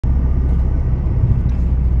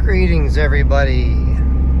Greetings, everybody.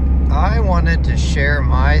 I wanted to share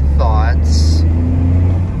my thoughts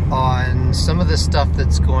on some of the stuff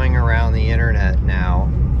that's going around the internet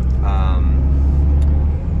now.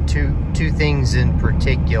 Two things in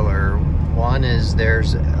particular. One is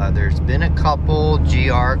there's been a couple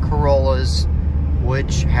GR Corollas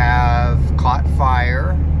which have caught fire,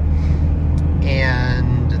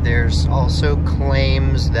 and there's also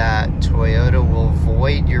claims that Toyota will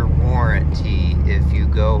void your warranty if you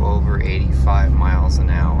go over 85 miles an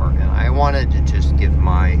hour. And I wanted to just give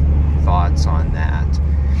my thoughts on that.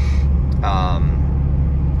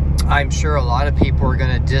 I'm sure a lot of people are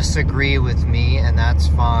going to disagree with me, and that's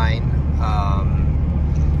fine.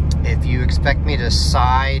 If you expect me to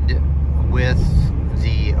side with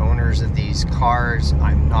the owners of these cars,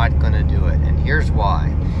 I'm not going to do it, and here's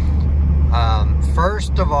why.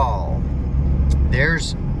 First of all,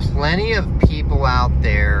 there's plenty of people out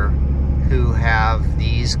there who have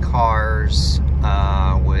these cars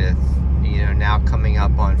with, you know, now coming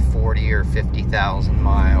up on 40 or 50,000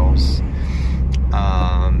 miles,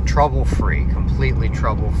 trouble-free, completely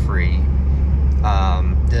trouble-free.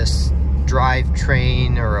 This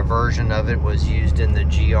drivetrain, or a version of it, was used in the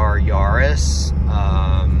GR Yaris,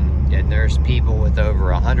 and there's people with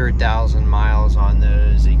over 100,000 miles on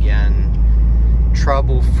those. Again,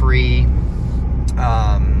 trouble-free.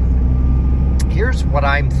 Here's what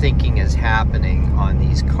I'm thinking is happening on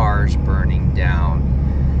these cars burning down.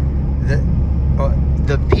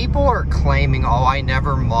 The people are claiming, oh, I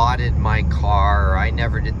never modded my car, or I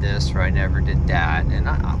never did this, or I never did that. And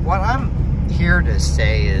what I'm here to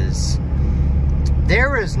say is,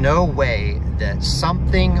 there is no way that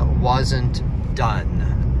something wasn't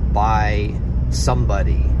done by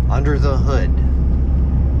somebody under the hood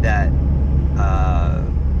that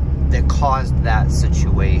caused that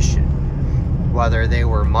situation. Whether they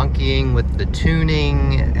were monkeying with the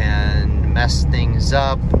tuning and messed things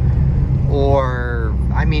up, or,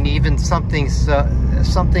 I mean, even something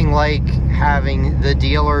like having the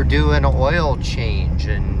dealer do an oil change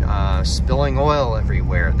and spilling oil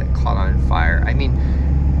everywhere that caught on fire. I mean,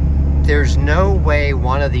 there's no way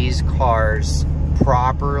one of these cars,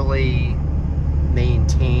 properly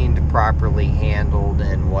maintained, properly handled,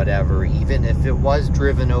 and whatever, even if it was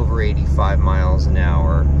driven over 85 miles an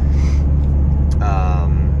hour,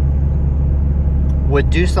 would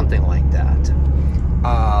do something like that.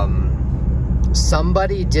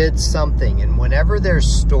 Somebody did something, and whenever there's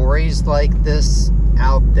stories like this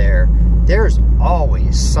out there, there's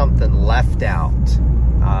always something left out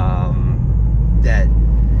that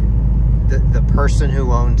the person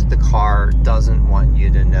who owns the car doesn't want you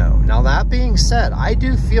to know. Now, that being said, I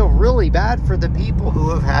do feel really bad for the people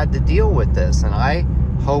who have had to deal with this, and I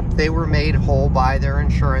hope they were made whole by their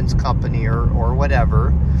insurance company or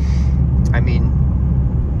whatever. I mean,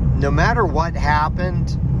 no matter what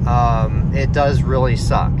happened, it does really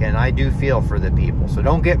suck, and I do feel for the people, so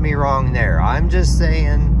don't get me wrong there. I'm just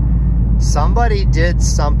saying, somebody did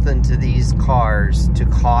something to these cars to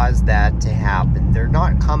cause that to happen. They're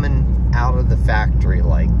not coming out of the factory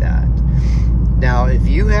like that. Now, if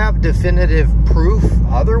you have definitive proof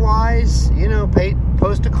otherwise, you know,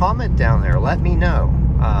 post a comment down there, let me know.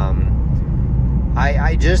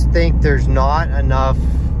 I just think there's not enough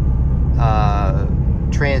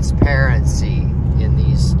transparency in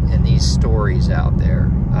these stories out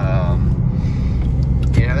there.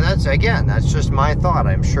 You know, that's just my thought.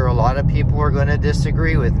 I'm sure a lot of people are going to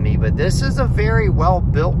disagree with me, but this is a very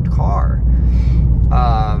well-built car.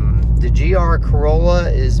 The GR Corolla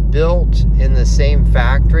is built in the same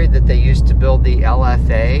factory that they used to build the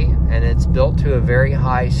LFA, and it's built to a very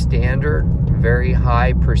high standard, very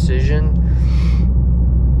high precision.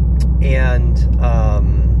 And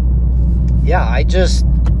yeah, I just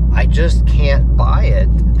can't buy it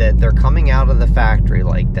that they're coming out of the factory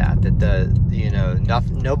like that. That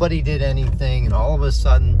nobody did anything, and all of a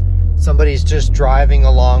sudden somebody's just driving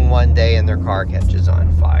along one day and their car catches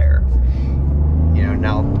on fire. You know,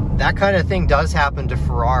 now that kind of thing does happen to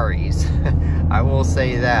Ferraris. I will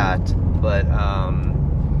say that, but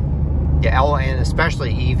yeah, and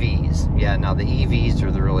especially EVs. Yeah, now the EVs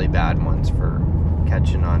are the really bad ones for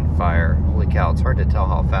catching on fire. Holy cow, it's hard to tell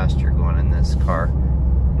how fast you're going in this car.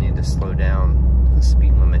 Need to slow down the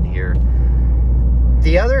speed limit here.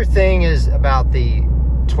 The other thing is about the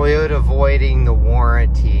Toyota voiding the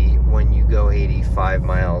warranty when you go 85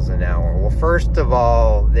 miles an hour. Well, first of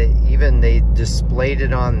all, they displayed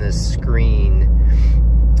it on the screen,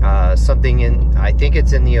 something I think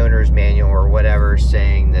it's in the owner's manual or whatever,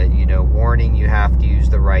 saying that, you know, warning, you have to use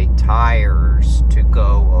the right tires to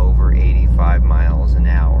go over 85 miles an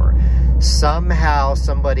hour. somehow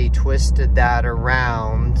somebody twisted that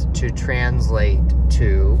around to translate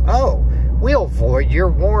to, oh, we'll void your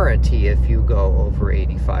warranty if you go over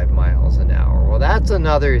 85 miles an hour. Well, that's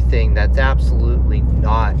another thing that's absolutely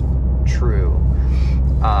not true.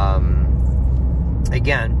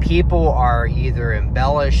 Again, people are either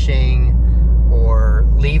embellishing or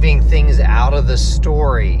leaving things out of the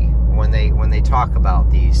story when they talk about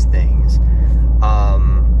these things.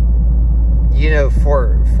 You know,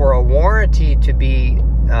 for a warranty to be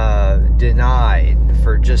denied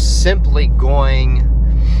for just simply going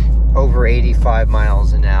over 85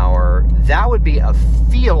 miles an hour, that would be a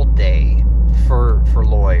field day for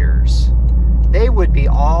lawyers. They would be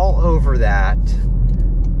all over that,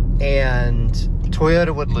 and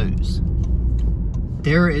Toyota would lose.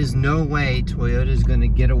 There is no way Toyota is going to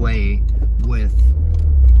get away with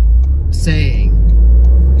saying,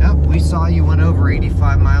 "Nope, we saw you went over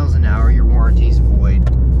 85 miles an hour, your warranty's void.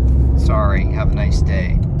 Sorry, have a nice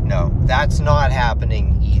day." No, that's not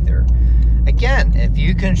happening either. Again, if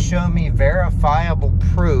you can show me verifiable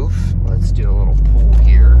proof, let's do a little pull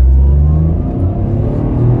here.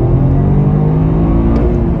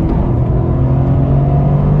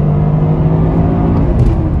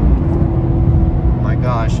 My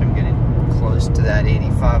gosh, I'm getting close to that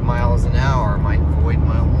 85 miles an hour. Might void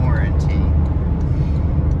my warranty.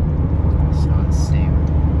 So let's see,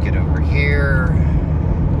 get over here,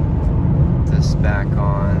 put this back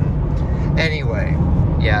on. Anyway,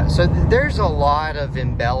 yeah, so there's a lot of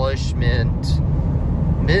embellishment,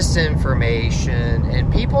 misinformation,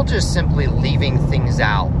 and people just simply leaving things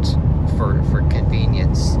out for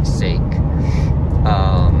convenience sake,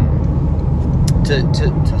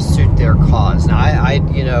 to suit their cause. Now, I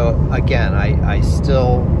you know, again, I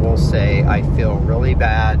still will say I feel really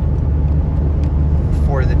bad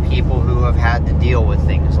for the people who have had to deal with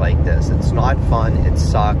things like this. It's not fun. It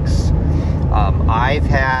sucks. I've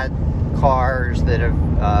had cars that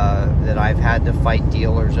I've had to fight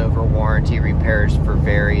dealers over warranty repairs for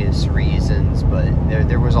various reasons, but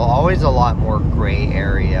there was always a lot more gray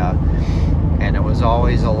area, and it was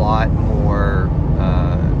always a lot more.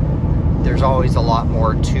 There's always a lot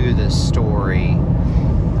more to the story.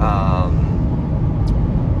 Now,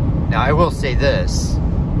 I will say this: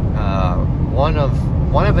 one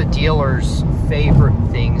of a dealer's favorite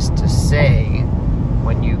things to say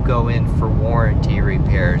when you go in for warranty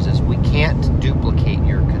repairs is, "We can't duplicate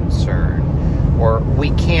your concern," or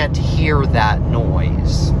 "We can't hear that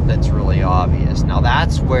noise that's really obvious." Now,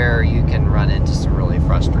 that's where you can run into some really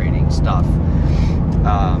frustrating stuff.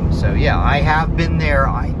 So yeah, I have been there.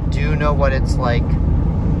 I do know what it's like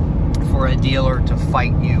for a dealer to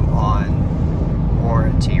fight you on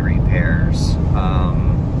warranty repairs.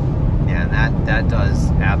 And that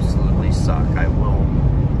does absolutely suck.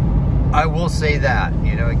 I will say that,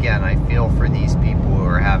 you know, again, I feel for these people who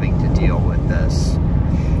are having to deal with this.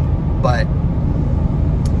 But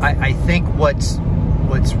I think what's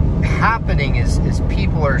happening is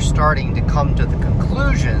people are starting to come to the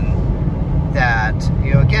conclusion that,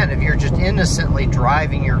 you know, again, if you're just innocently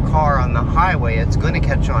driving your car on the highway, it's going to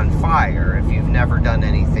catch on fire if you've never done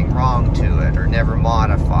anything wrong to it, or never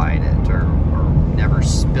modified it, or never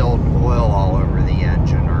spilled oil all over the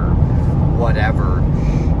engine, or whatever.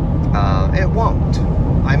 It won't.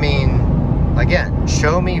 I mean, again,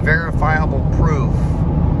 show me verifiable proof,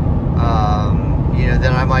 you know,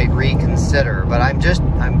 then I might reconsider. But I'm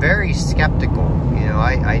very skeptical. You know,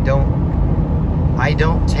 I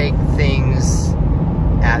don't take things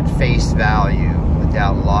at face value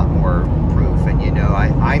without a lot more proof. And, you know,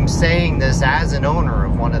 I'm saying this as an owner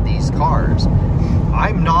of one of these cars.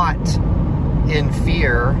 I'm not in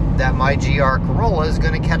fear that my GR Corolla is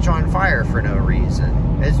going to catch on fire for no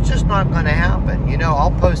reason. It's just not going to happen. You know,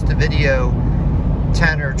 I'll post a video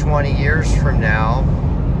 10 or 20 years from now,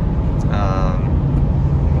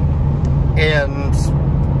 and,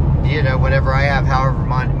 you know, whenever I have however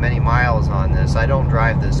many miles on this, I don't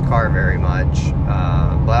drive this car very much,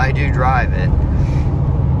 but I do drive it,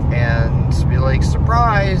 and be like,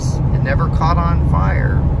 surprise, it never caught on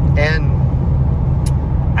fire. And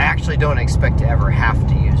I actually don't expect to ever have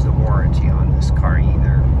to use the warranty on this car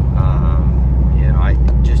either. You know, I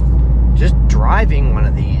just driving one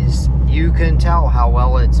of these, you can tell how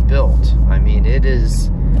well it's built. I mean, it is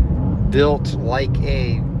built like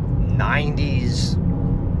a 90s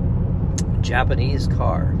Japanese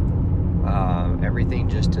car. Everything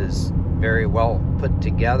just is very well put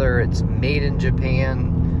together. It's made in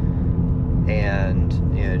Japan, and,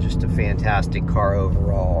 you know, just a fantastic car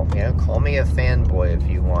overall. You know, call me a fanboy if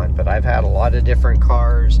you want, but I've had a lot of different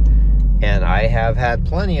cars, and I have had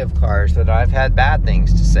plenty of cars that I've had bad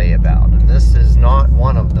things to say about, and this is not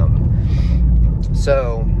one of them.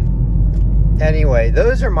 So anyway,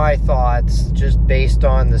 those are my thoughts, just based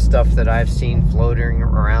on the stuff that I've seen floating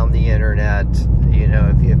around the internet. You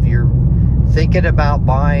know, if you're thinking about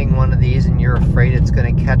buying one of these and you're afraid it's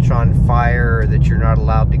going to catch on fire, or that you're not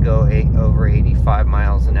allowed to go over 85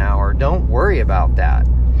 miles an hour, don't worry about that.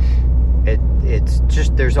 It's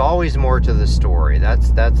just, there's always more to the story.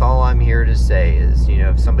 That's all I'm here to say is, you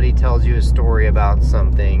know, if somebody tells you a story about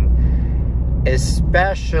something,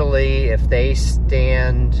 especially if they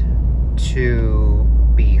stand to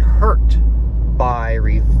be hurt by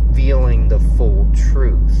revealing the full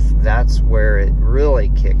truth, that's where it really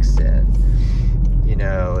kicks in. You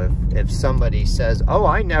know, if somebody says, oh,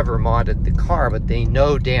 I never modded the car, but they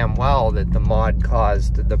know damn well that the mod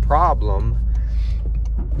caused the problem,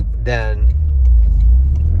 then,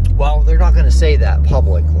 well, they're not going to say that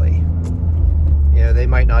publicly. You know, they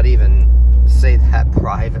might not even say that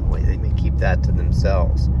privately. They may keep that to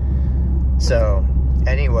themselves. So,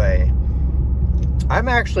 anyway, I'm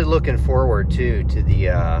actually looking forward to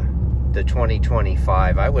the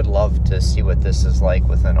 2025. I would love to see what this is like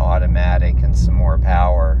with an automatic and some more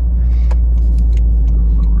power.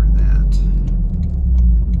 Lower that.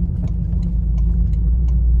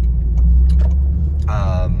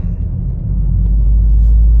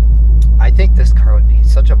 I think this car would be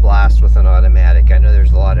such a blast with an automatic. I know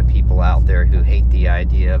there's a lot of people out there who hate the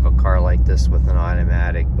idea of a car like this with an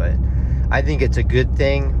automatic, but I think it's a good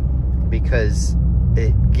thing because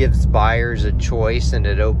it gives buyers a choice, and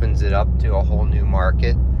it opens it up to a whole new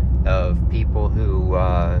market of people who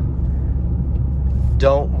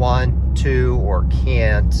don't want to or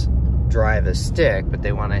can't drive a stick, but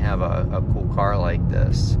they want to have a cool car like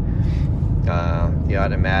this. The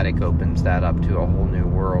automatic opens that up to a whole new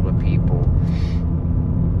world of people.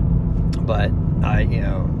 But you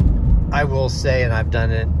know, I will say, and I've done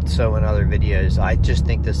it so in other videos, I just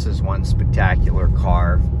think this is one spectacular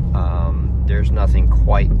car. There's nothing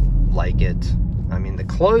quite like it. I mean, the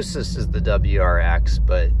closest is the WRX,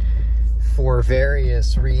 but for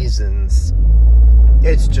various reasons,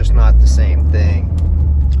 it's just not the same thing.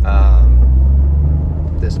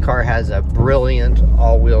 This car has a brilliant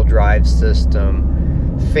all-wheel drive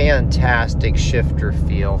system, fantastic shifter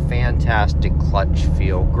feel, fantastic clutch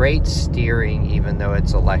feel, great steering, even though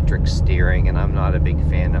it's electric steering, and I'm not a big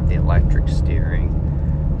fan of the electric steering.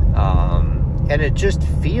 And it just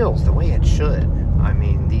feels the way it should. I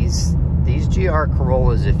mean, these GR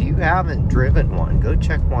Corollas, if you haven't driven one, go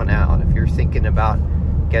check one out. If you're thinking about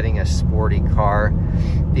getting a sporty car,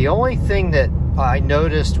 the only thing that I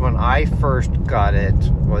noticed when I first got it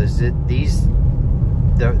was that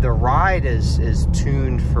the ride is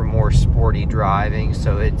tuned for more sporty driving,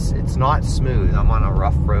 so it's not smooth. I'm on a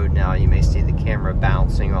rough road now. You may see the camera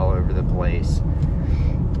bouncing all over the place,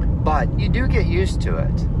 but you do get used to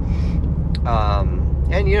it.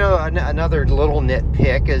 And you know, another little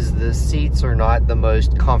nitpick is the seats are not the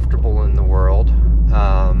most comfortable in the world,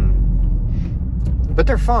 but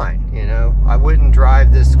they're fine. You know, I wouldn't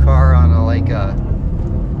drive this car on like a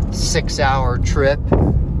 6-hour trip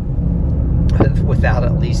without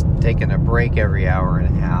at least taking a break every hour and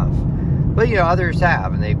a half. But you know, others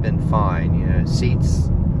have, and they've been fine. You know, seats,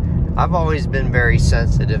 I've always been very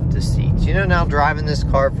sensitive to seats. You know, now driving this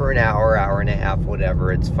car for an hour, hour and a half,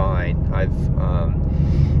 whatever, it's fine.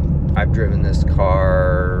 I've driven this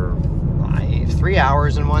car 3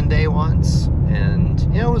 hours in one day once, and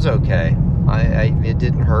you know, it was okay. It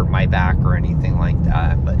didn't hurt my back or anything like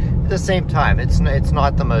that, but at the same time, it's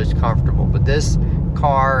not the most comfortable. But this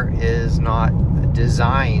car is not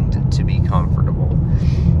designed to be comfortable.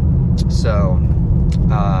 So,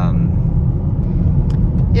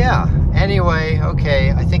 yeah. Anyway,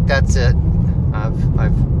 okay. I think that's it.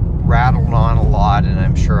 I've rattled on a lot, and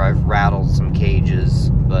I'm sure I've rattled some cages,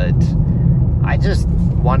 but I just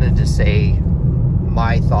wanted to say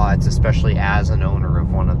my thoughts, especially as an owner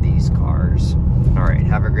of one of these cars. All right,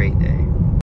 have a great day.